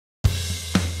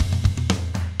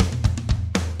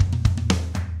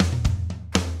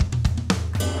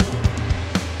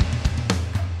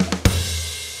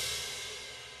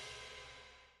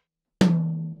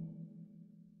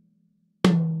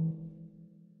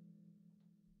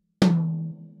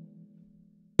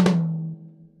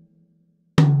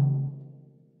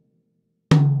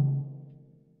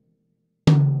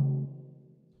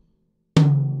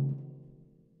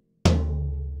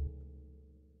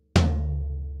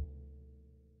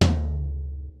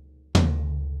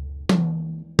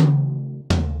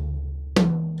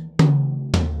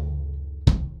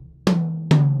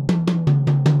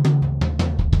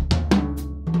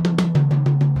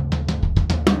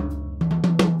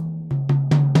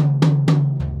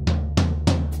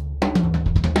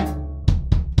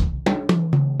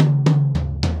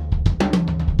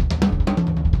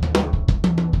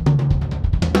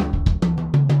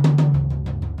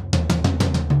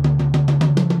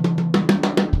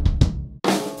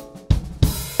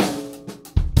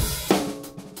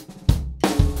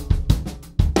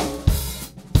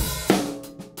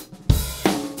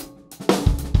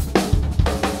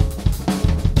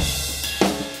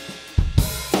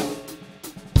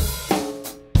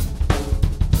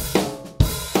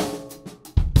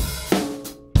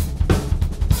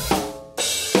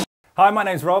Hi, my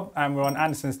name's Rob and we're on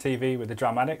Andertons TV with the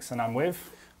Drum Addicts, and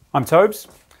I'm Tobes.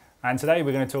 And today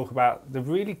we're going to talk about the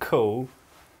really cool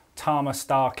Tama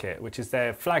STAR kit, which is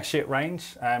their flagship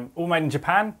range, all made in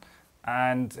Japan,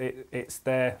 and it's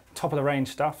their top of the range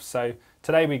stuff. So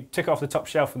today we took it off the top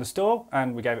shelf in the store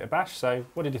and we gave it a bash. So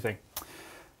what did you think?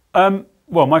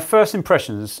 Well, my first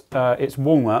impressions, it's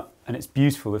walnut and it's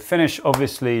beautiful. The finish,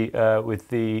 obviously, with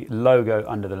the logo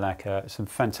under the lacquer, some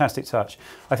fantastic touch.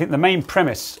 I think the main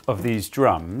premise of these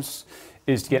drums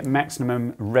is to get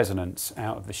maximum resonance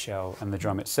out of the shell and the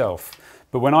drum itself.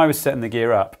 But when I was setting the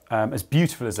gear up, as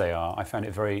beautiful as they are, I found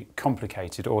it very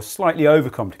complicated, or slightly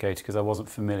overcomplicated, because I wasn't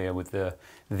familiar with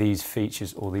these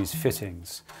features or these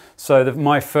fittings. So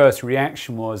my first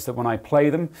reaction was that when I play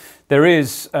them, there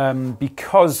is,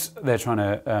 because they're trying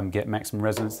to get maximum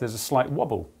resonance, there's a slight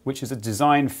wobble, which is a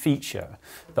design feature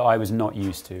that I was not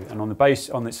used to. And on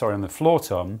the floor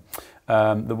tom,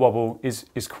 the wobble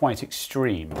is quite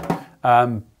extreme.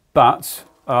 But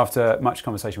after much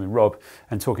conversation with Rob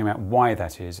and talking about why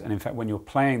that is, and in fact when you're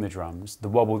playing the drums, the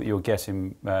wobble that you're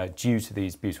getting due to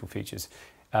these beautiful features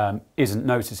isn't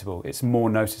noticeable. It's more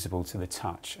noticeable to the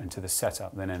touch and to the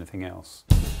setup than anything else.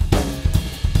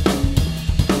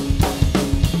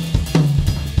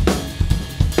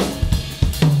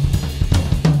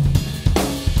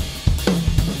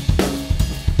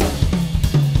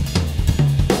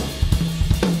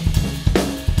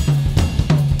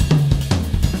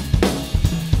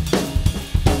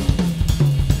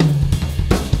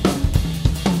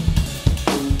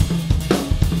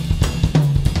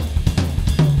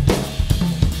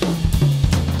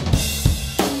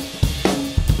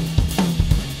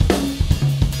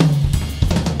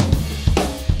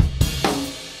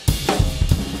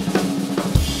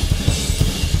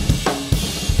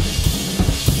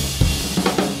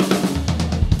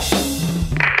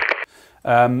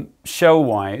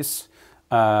 Shell-wise,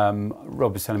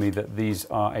 Rob was telling me that these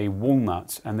are a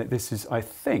walnut, and that this is, I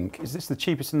think, is this the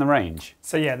cheapest in the range?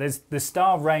 So yeah, the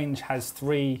STAR range has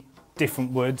 3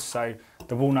 different woods. So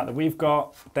the walnut that we've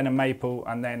got, then a maple,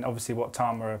 and then obviously what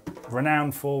Tama are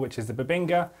renowned for, which is the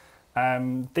babinga.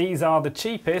 These are the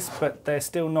cheapest, but they're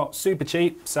still not super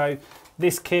cheap. So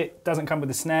this kit doesn't come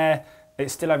with a snare.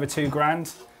 It's still over £2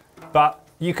 grand, but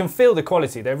you can feel the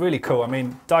quality. They're really cool. I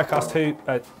mean, die-cast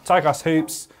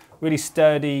hoops, really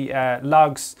sturdy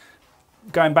lugs.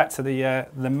 Going back to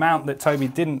the mount that Toby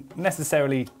didn't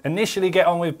necessarily initially get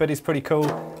on with, but is pretty cool.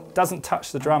 Doesn't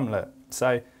touch the drumlet.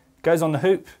 So goes on the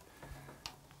hoop,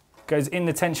 goes in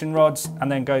the tension rods,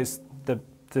 and then goes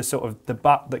the sort of the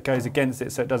butt that goes against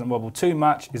it so it doesn't wobble too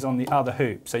much is on the other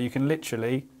hoop. So you can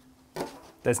literally,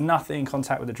 there's nothing in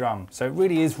contact with the drum. So it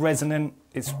really is resonant.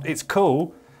 It's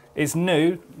cool. It's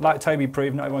new, like Toby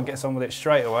proved, not everyone gets on with it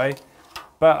straight away.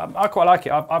 But I quite like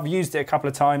it. I've used it a couple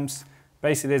of times.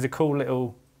 Basically, there's a cool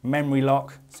little memory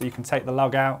lock, so you can take the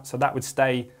lug out. So that would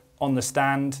stay on the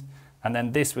stand. And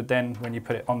then this would then, when you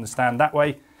put it on the stand that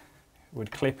way,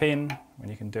 would clip in, when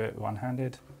you can do it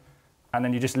one-handed. And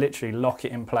then you just literally lock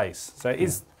it in place. So it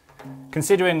is,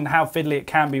 considering how fiddly it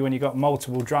can be when you've got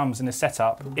multiple drums in a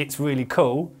setup, it's really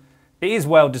cool. It is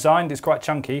well designed, it's quite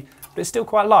chunky, but it's still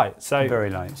quite light. So very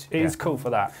light. It is cool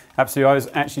for that. Absolutely. I was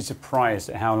actually surprised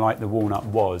at how light the walnut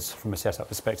was from a setup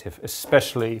perspective,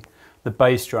 especially the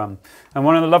bass drum. And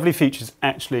one of the lovely features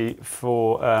actually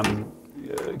for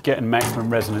getting maximum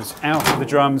resonance out of the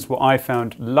drums, what I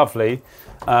found lovely,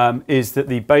 is that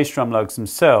the bass drum lugs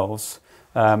themselves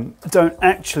don't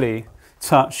actually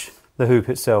touch the hoop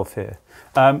itself here,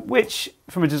 which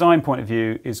from a design point of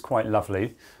view is quite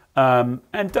lovely.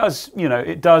 And does,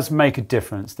 it does make a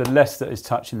difference. The less that is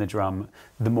touching the drum,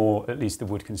 the more at least the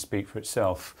wood can speak for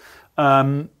itself.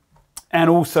 And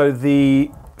also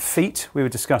the feet, we were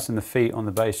discussing the feet on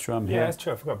the bass drum here. Yeah, that's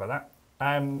true, I forgot about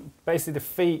that. Basically the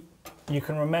feet, you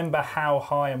can remember how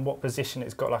high and what position.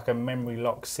 It's got like a memory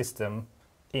lock system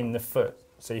in the foot,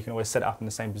 so you can always set it up in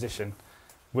the same position,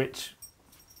 which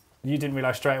you didn't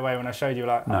realise straight away when I showed you,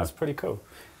 like, oh, that's pretty cool.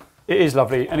 It is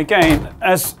lovely, and again,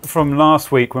 as from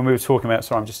last week when we were talking about,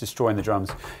 sorry, I'm just destroying the drums,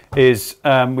 is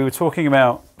we were talking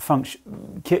about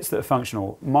kits that are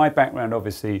functional. My background,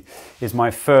 obviously, is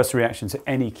my first reaction to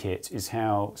any kit is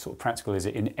how sort of practical is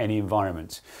it in any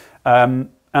environment. And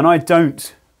I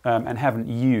don't and haven't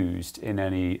used in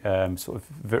any sort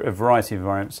of a variety of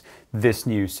environments this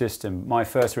new system. My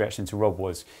first reaction to Rob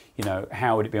was,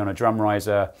 how would it be on a drum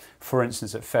riser, for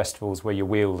instance at festivals where you're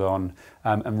wheeled on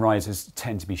and risers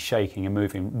tend to be shaking and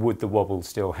moving, would the wobble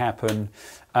still happen?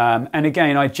 And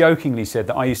again, I jokingly said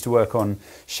that I used to work on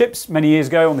ships many years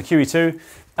ago on the QE2,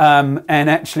 and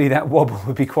actually that wobble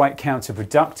would be quite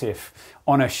counterproductive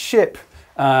on a ship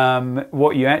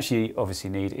What you actually obviously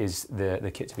need is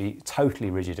the kit to be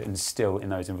totally rigid and still in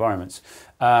those environments.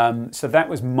 So that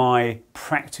was my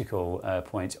practical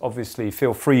point. Obviously,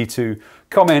 feel free to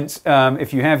comment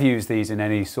if you have used these in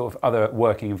any sort of other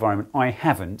working environment. I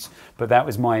haven't, but that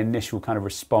was my initial kind of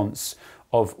response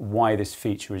of why this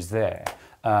feature is there.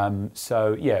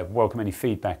 So yeah, welcome any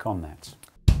feedback on that.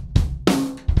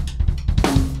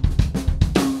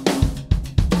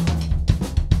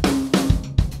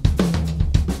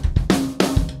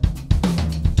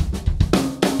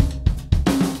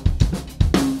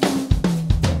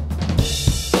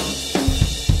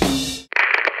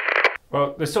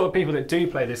 Well, the sort of people that do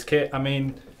play this kit, I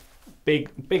mean, big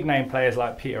name players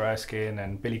like Peter Erskine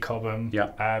and Billy Cobham.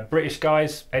 Yeah. British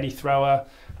guys, Eddie Thrower,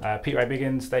 Peter A.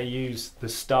 Biggins, they use the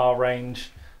STAR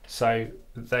range, so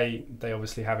they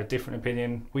obviously have a different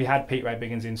opinion. We had Peter A.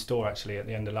 Biggins in store actually at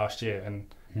the end of last year, and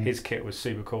his kit was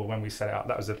super cool when we set it up.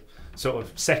 That was a sort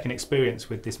of second experience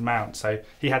with this mount. So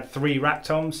he had 3 rack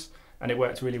toms, and it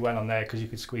worked really well on there because you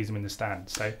could squeeze them in the stand.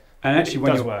 So. And actually,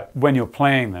 when you're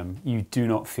playing them, you do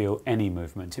not feel any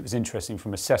movement. It was interesting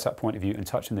from a setup point of view and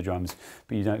touching the drums,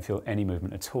 but you don't feel any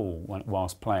movement at all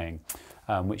whilst playing,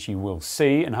 which you will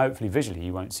see, and hopefully visually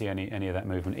you won't see any of that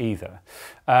movement either.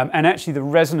 And actually the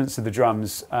resonance of the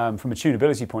drums, from a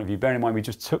tunability point of view, bearing in mind we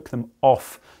just took them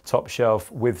off top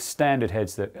shelf with standard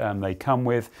heads that they come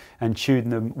with and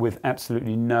tuned them with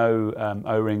absolutely no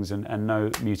O-rings and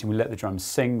no muting. We let the drums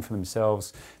sing for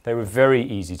themselves. They were very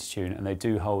easy to tune, and they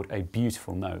do hold a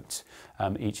beautiful note,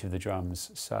 each of the drums.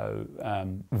 So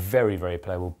very, very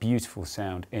playable, beautiful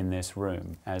sound in this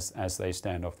room as they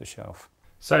stand off the shelf.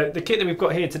 So the kit that we've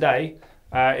got here today,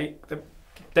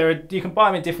 you can buy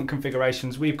them in different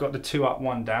configurations. We've got the 2 up,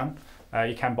 1 down.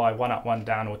 You can buy 1 up, 1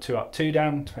 down, or 2 up, 2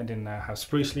 down, depending how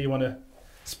sprucely you want to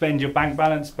spend your bank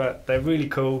balance, but they're really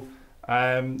cool.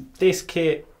 This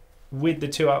kit with the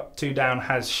 2 up, 2 down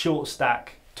has short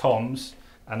stack toms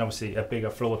and obviously a bigger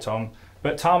floor tom,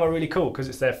 but Tama are really cool because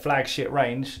it's their flagship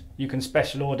range. You can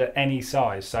special order any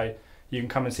size, so you can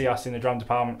come and see us in the drum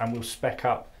department and we'll spec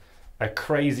up a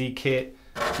crazy kit.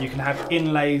 You can have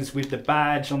inlays with the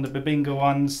badge on the Babinga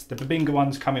ones. The Babinga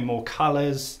ones come in more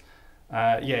colours.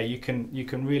 Yeah, you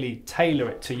can really tailor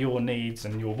it to your needs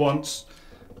and your wants.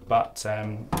 But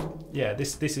yeah,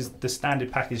 this is the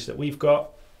standard package that we've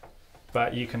got.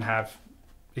 But you can have,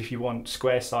 if you want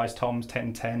square size toms,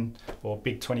 10-10 or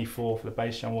big 24 for the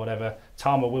bass drum or whatever,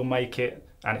 Tama will make it,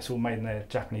 and it's all made in their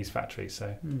Japanese factory.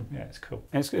 So yeah, it's cool.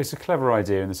 It's a clever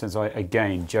idea in the sense I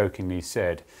again jokingly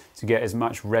said to get as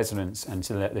much resonance and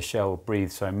to let the shell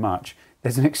breathe so much.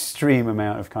 There's an extreme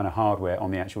amount of kind of hardware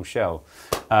on the actual shell,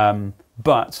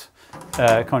 but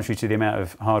contrary to the amount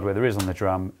of hardware there is on the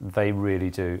drum, they really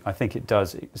do. I think it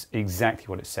does exactly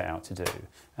what it's set out to do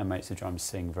and makes the drum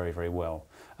sing very, very well.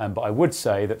 But I would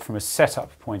say that from a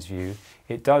setup point of view,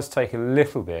 it does take a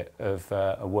little bit of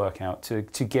a workout to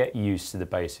get used to the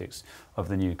basics of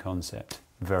the new concept,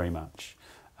 very much.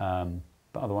 But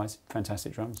otherwise,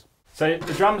 fantastic drums. So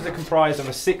the drums are comprised of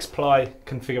a 6-ply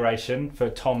configuration for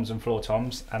toms and floor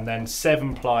toms, and then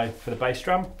 7-ply for the bass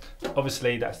drum.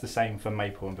 Obviously, that's the same for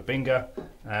maple and Babinga.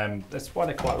 That's why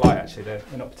they're quite light, actually. They're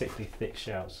not particularly thick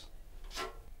shells.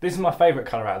 This is my favourite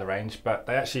colour out of the range, but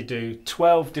they actually do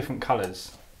 12 different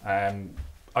colours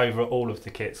over all of the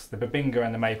kits. The Babinga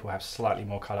and the maple have slightly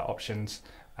more colour options.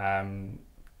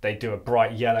 They do a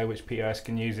bright yellow, which Peter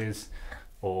Erskine uses,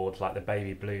 or like the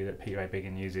baby blue that Peter A.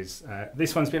 Biggin uses.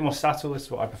 This one's a bit more subtle, this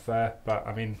is what I prefer, but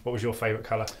I mean, what was your favourite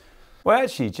colour? Well,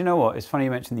 actually, do you know what? It's funny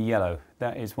you mentioned the yellow.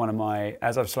 That is one of my,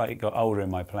 as I've slightly got older in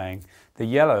my playing, the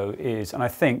yellow is, and I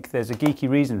think there's a geeky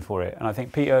reason for it, and I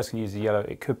think Peter Erskine uses the yellow.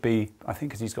 It could be, I think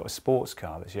because he's got a sports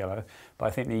car that's yellow, but I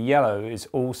think the yellow is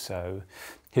also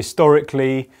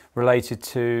historically related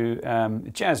to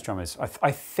jazz drummers,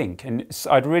 I think, and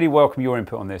I'd really welcome your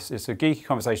input on this. It's a geeky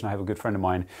conversation I have with a good friend of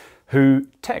mine who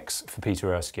techs for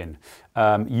Peter Erskine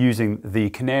using the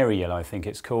canary yellow, I think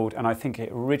it's called, and I think it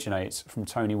originates from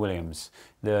Tony Williams.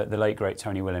 The late great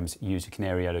Tony Williams used a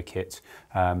canary yellow kit.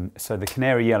 So the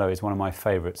canary yellow is one of my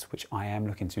favourites, which I am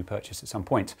looking to purchase at some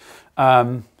point.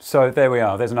 So there we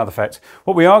are, there's another fact.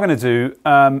 What we are going to do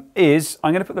is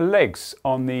I'm going to put the legs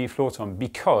on the floor tom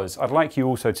because I'd like you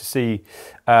also to see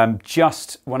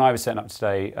just when I was setting up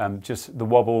today, just the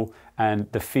wobble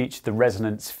and the feature, the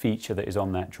resonance feature that is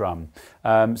on that drum.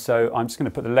 So I'm just going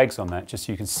to put the legs on that just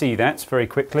so you can see that very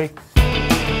quickly.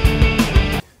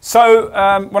 So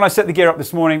when I set the gear up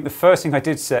this morning, the first thing I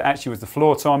did set actually was the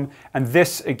floor tom, and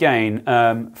this again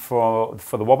for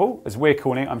the wobble, as we're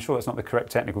calling it. I'm sure that's not the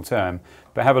correct technical term,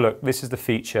 but have a look. This is the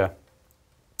feature,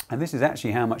 and this is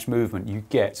actually how much movement you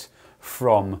get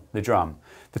from the drum.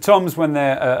 The toms, when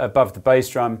they're above the bass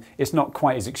drum, it's not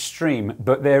quite as extreme,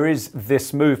 but there is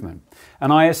this movement.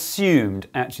 And I assumed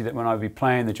actually that when I would be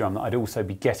playing the drum that I'd also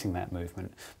be getting that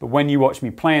movement. But when you watch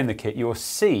me playing the kit, you'll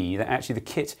see that actually the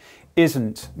kit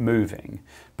isn't moving,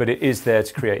 but it is there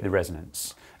to create the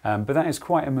resonance. But that is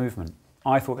quite a movement.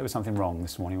 I thought there was something wrong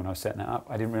this morning when I was setting that up.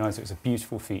 I didn't realise it was a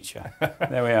beautiful feature.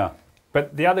 There we are.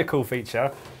 But the other cool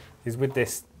feature is with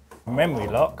this memory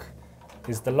lock,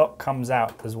 is the lock comes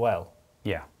out as well.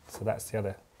 Yeah. So that's the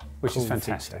other Which cool is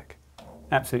fantastic. feature.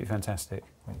 Absolutely Absolutely fantastic.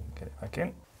 get it back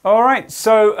in. All right,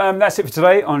 so that's it for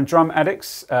today on Drum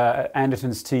Addicts at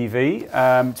Andertons TV,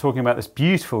 talking about this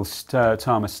beautiful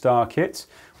Tama STAR kit.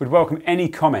 We'd welcome any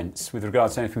comments with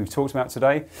regards to anything we've talked about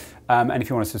today. And if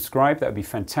you want to subscribe, that would be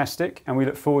fantastic. And we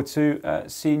look forward to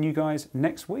seeing you guys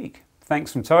next week.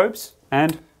 Thanks from Tobes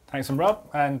and... Thanks from Rob,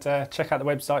 and check out the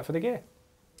website for the gear.